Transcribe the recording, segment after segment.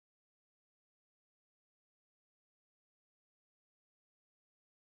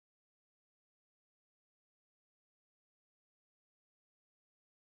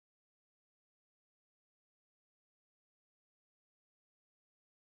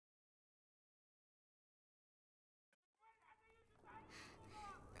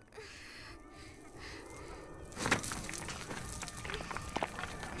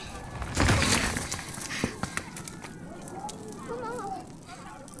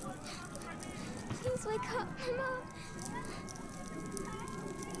Wake up, Mama.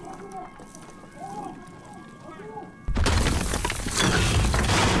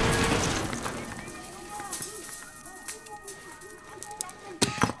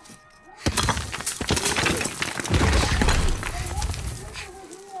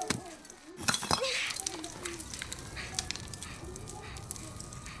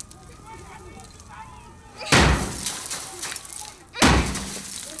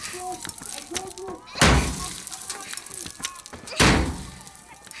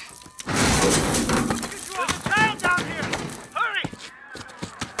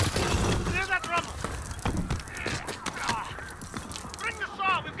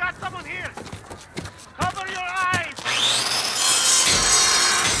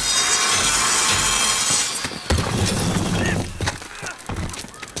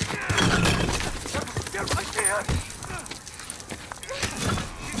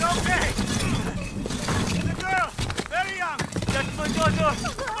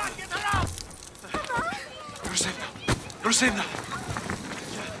 Rosanna!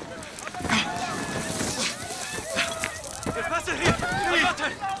 Get faster here! Please!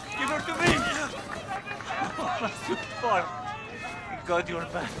 Give her to me! Oh, that's too far. Thank God you're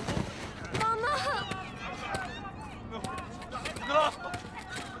back. Mama! No!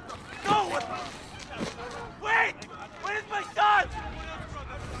 No! Wait! Where is my son?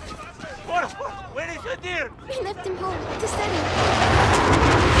 Where is your dear? We left him home to study.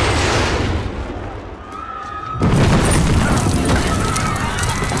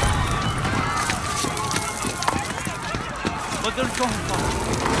 But they're gone, Father.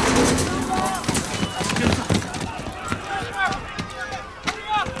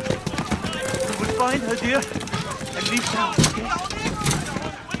 We will find her, dear, and leave town, okay?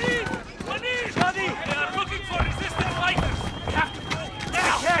 Johnny! They are looking for resistance fighters! We have to go!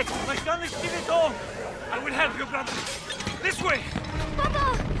 Now! Hey, my son is still at home! I will help you, brother! This way!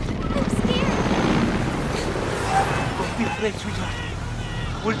 Papa! I'm scared! Don't be afraid, sweetheart.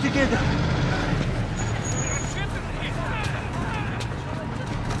 We're together.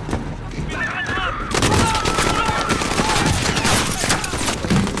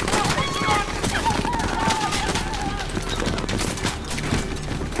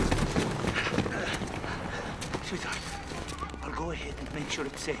 Sure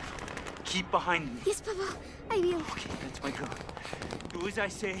it's safe. Keep behind me. Yes, Papa. I will. Okay, that's my girl. Do as I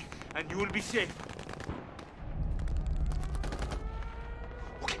say, and you will be safe.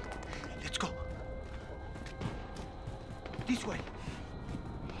 Okay, let's go. This way.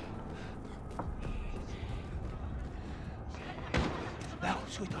 Now,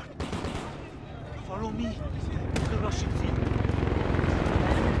 sweetheart. Follow me. The Russians in.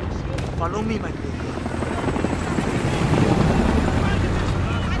 Follow me, my little girl.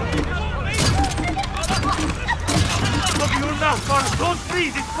 Look, you're now, Father. Don't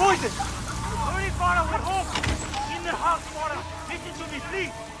freeze. It's poison. Hurry, Father. We're home. In the house, Father. Listen to me,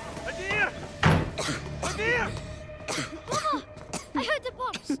 please. Adir! Adir! Mama! I heard the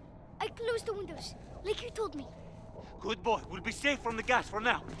bombs. I closed the windows, like you told me. Good boy. We'll be safe from the gas for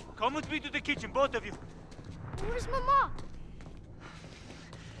now. Come with me to the kitchen, both of you. Where's Mama?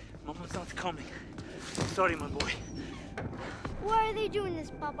 Mama's not coming. Sorry, my boy. Why are they doing this,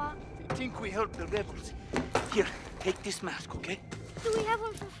 Papa? They think we help the rebels. Here, take this mask, okay? Do we have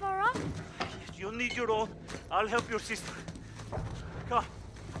one for Farah? Yes, you'll need your own. I'll help your sister. Come.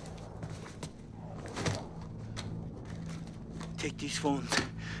 Take these phones.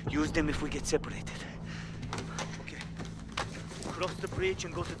 Use them if we get separated. Okay. Cross the bridge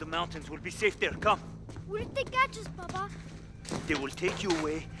and go to the mountains. We'll be safe there. Come. What if they catch us, Papa? They will take you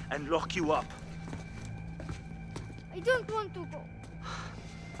away and lock you up. I don't want to go.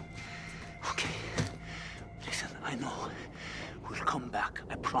 Okay. Listen, I know. We'll come back,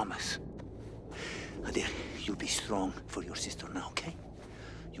 I promise. Adir, you be strong for your sister now, okay?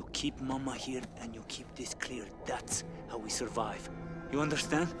 You keep Mama here and you keep this clear. That's how we survive. You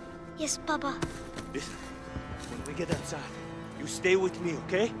understand? Yes, Papa. Listen, when we get outside, you stay with me,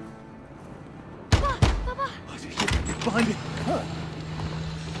 okay? Papa! Papa! Oh, here, behind me.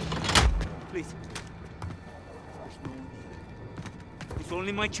 Please. There's no one here. It's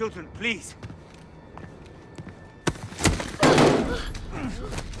only my children, please.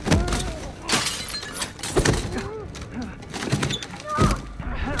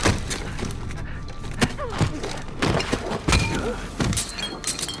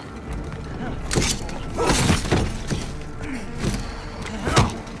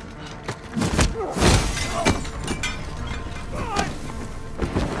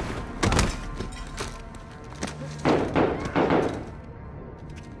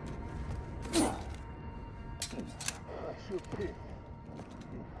 сюрприз.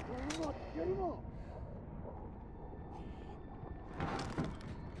 Вот дерьмо.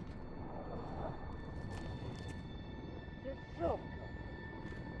 Дешевка.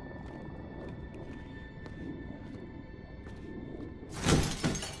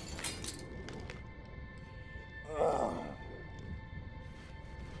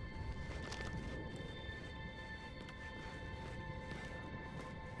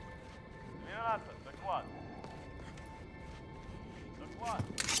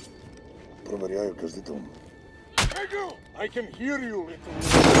 Проверяю каждый дом. I can hear you, little.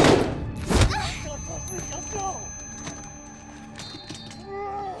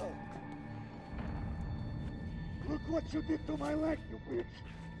 Look what you did to my leg, you bitch!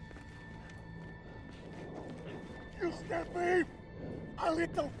 You stabbed me, a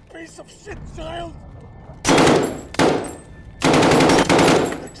little piece of shit child!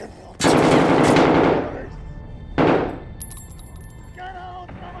 The general. Get out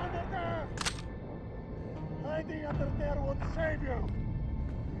from under there! Hiding under there won't save you!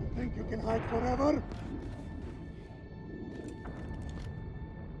 You think you can hide forever?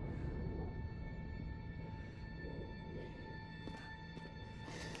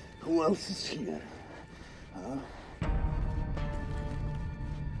 Who else is here? Huh?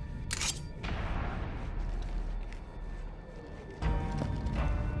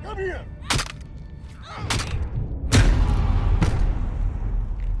 Come here!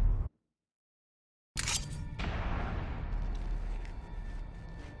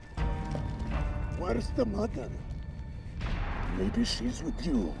 Where's the mother? Maybe she's with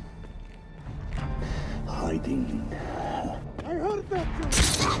you. Hiding. I heard that too!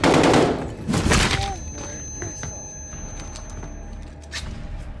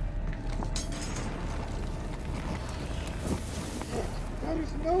 There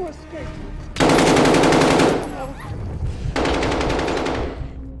is no escape!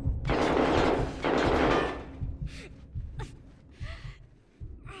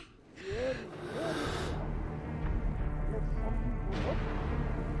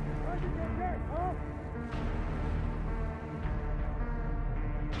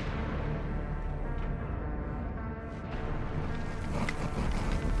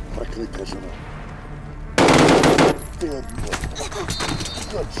 Проклятая жена. Ты одна.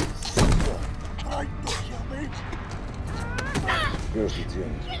 Значит, сука. Try to kill me. Что же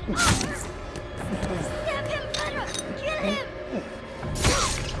делать? Stab him, Fedra! Kill him!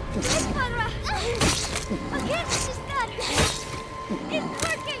 Yes, Fedra! Again, sister! It's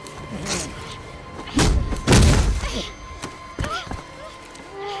working!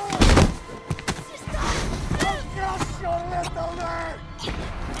 Just your little leg!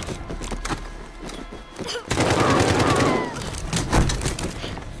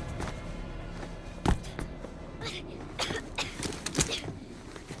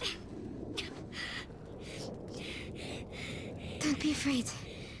 Don't be afraid.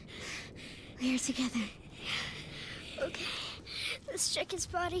 We are together. Okay. Let's check his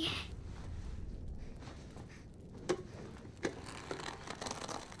body.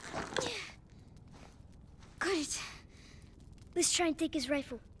 Got it. Let's try and take his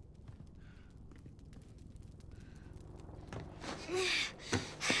rifle.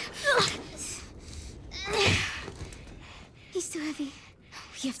 He's too heavy.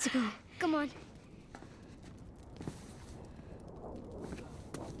 We have to go. Come on.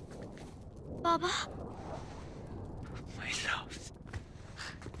 Baba? My love.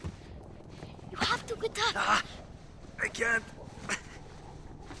 You have to get up. Ah, I can't.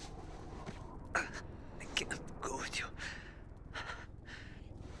 I can't go with you.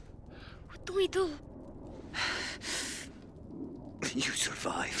 What do we do? You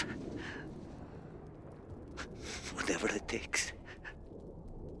survive. Whatever it takes.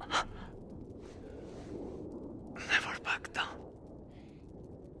 Never back down.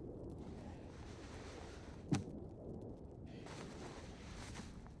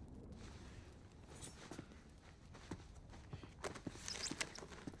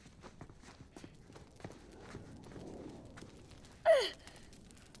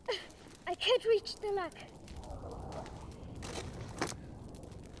 I can't reach the lock.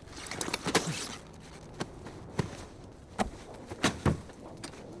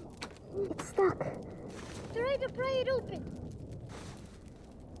 It's stuck. Try to pry it open.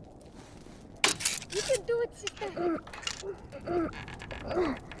 You can do it, sister.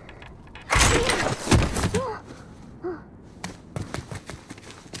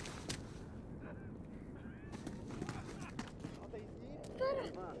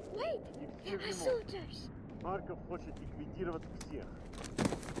 Wait, there are soldiers. Марков хочет ликвидировать всех.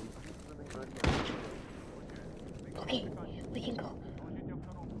 Okay, we can go.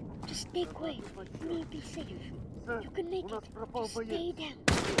 Just stay quiet. We'll be safe. You can make it. Just stay down.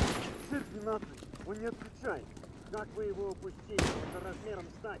 Цирк 12, он не отвечает. Как вы его упустили? Это размером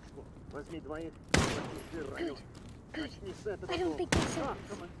с тачку. Возьми двоих, Good. Good. начни с этого. I don't think that's Да, it.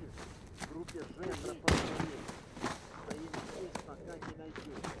 командир. В группе Жендра позвонил. Стоим здесь, пока не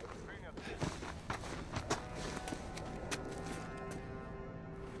найдем.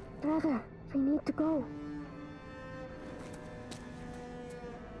 Brother, we need to go.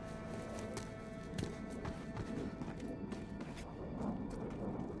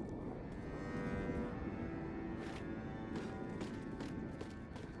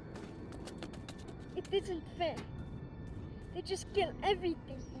 It isn't fair. They just kill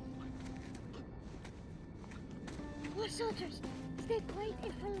everything. More soldiers, stay quiet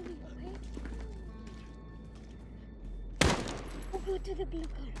and follow me, okay? We'll go to the blue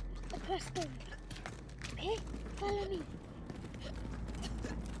car, across the road. Okay? Follow me.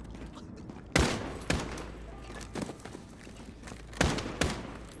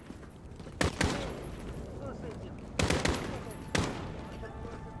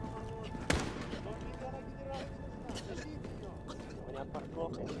 Говорят,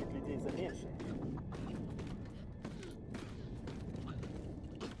 парковка этих людей заменьше.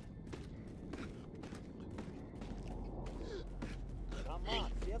 Дома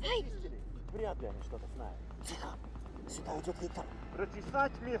все зачистили? Вряд ли они что-то знают. Тихо. Сюда идет Виктор.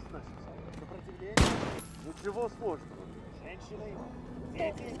 Прочесать местность. Сопротивление? Ничего сложного. Женщины,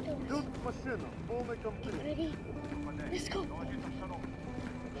 дети, идут в машину. Полный комплект. Ready? Let's go.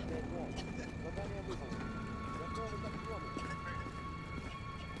 Задание выполнено. Готовы к съемке.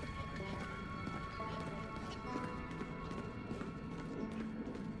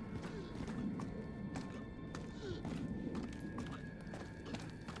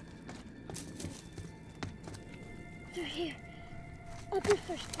 They're here. I'll go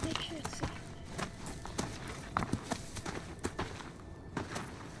first to make sure it's safe.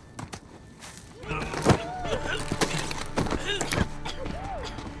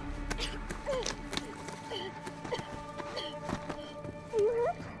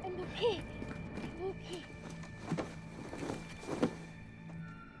 I'm okay. I'm okay.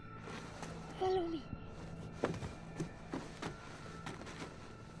 Follow me.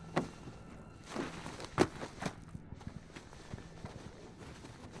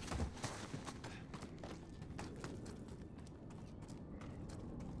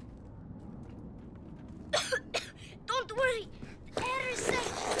 Don't worry. The air is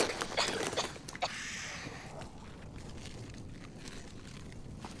safe.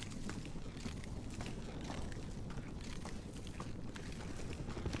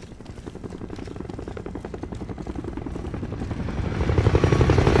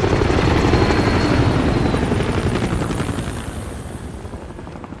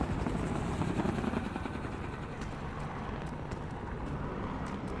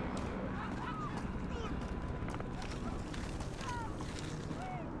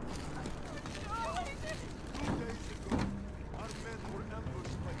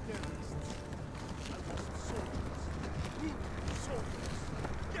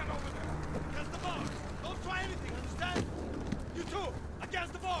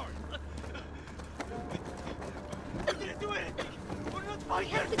 We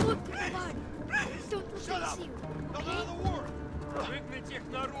have to go to the barn. Don't let them see you. Not another word! Выгнать их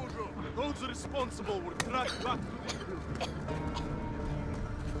наружу! Those responsible were dragged back to the group.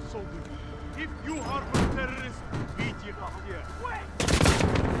 Soldier, if you harbor terrorists, beat их here. Wait!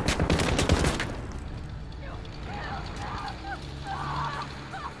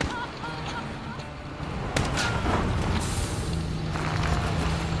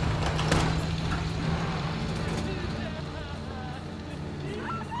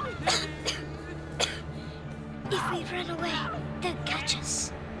 If we run away, they'll catch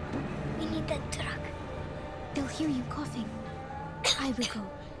us. We need that truck. They'll hear you coughing. I will go.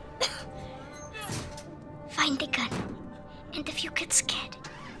 Find the gun. And if you get scared,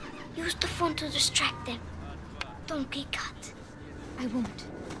 use the phone to distract them. Don't get caught. I won't.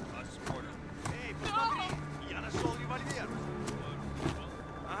 Эй, посмотри! Я нашел револьвер!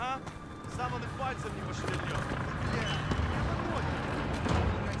 Ага, сам он и пальцем не пошевелил.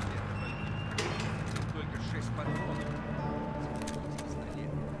 Только 6 патронов.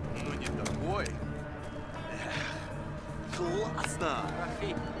 Ну не такой. Классно!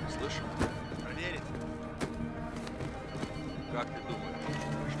 Трофей, слышал? Проверить. Как ты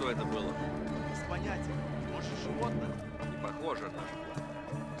думаешь, что это было? Без понятия. Может, животное? Не похоже на животное.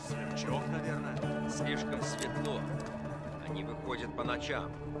 Сверчок, наверное. Слишком светло. Они выходят по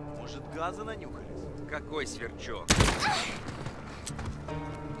ночам. Может, газа нанюхались? Какой сверчок?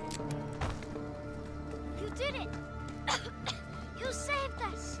 You did it! You saved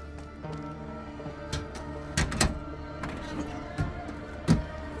us!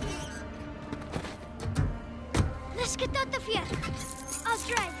 Let's get out of here. I'll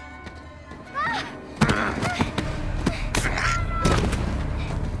drive.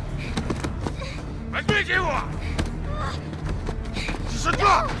 Возьмите его!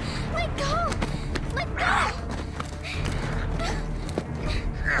 Седло! Let go! Let go!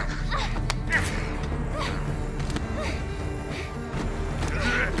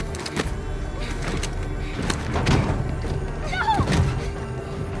 No!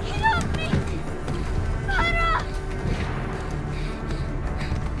 Get off me! Para!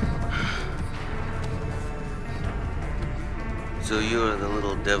 So you're the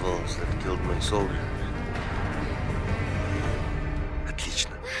little devils that killed my soldier.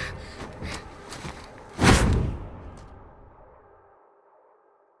 Отлично.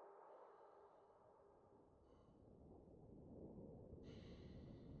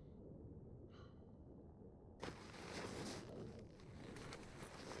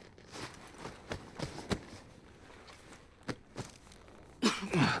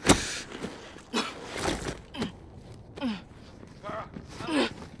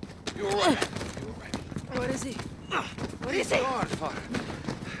 You're right. What is he? What is he? God, Farah.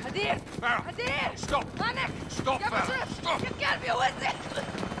 Hadir! Farah. Hadir! Stop. Manek! Stop, Farah. Stop. You can't be with it!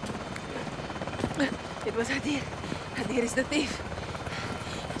 It was Hadir. Hadir is the thief.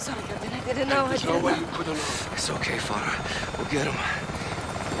 Sorry, Captain. I didn't know. There's no way you could have known. It's okay, Farah. We'll get him.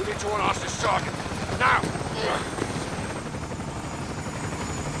 We need to unearth this target. Now!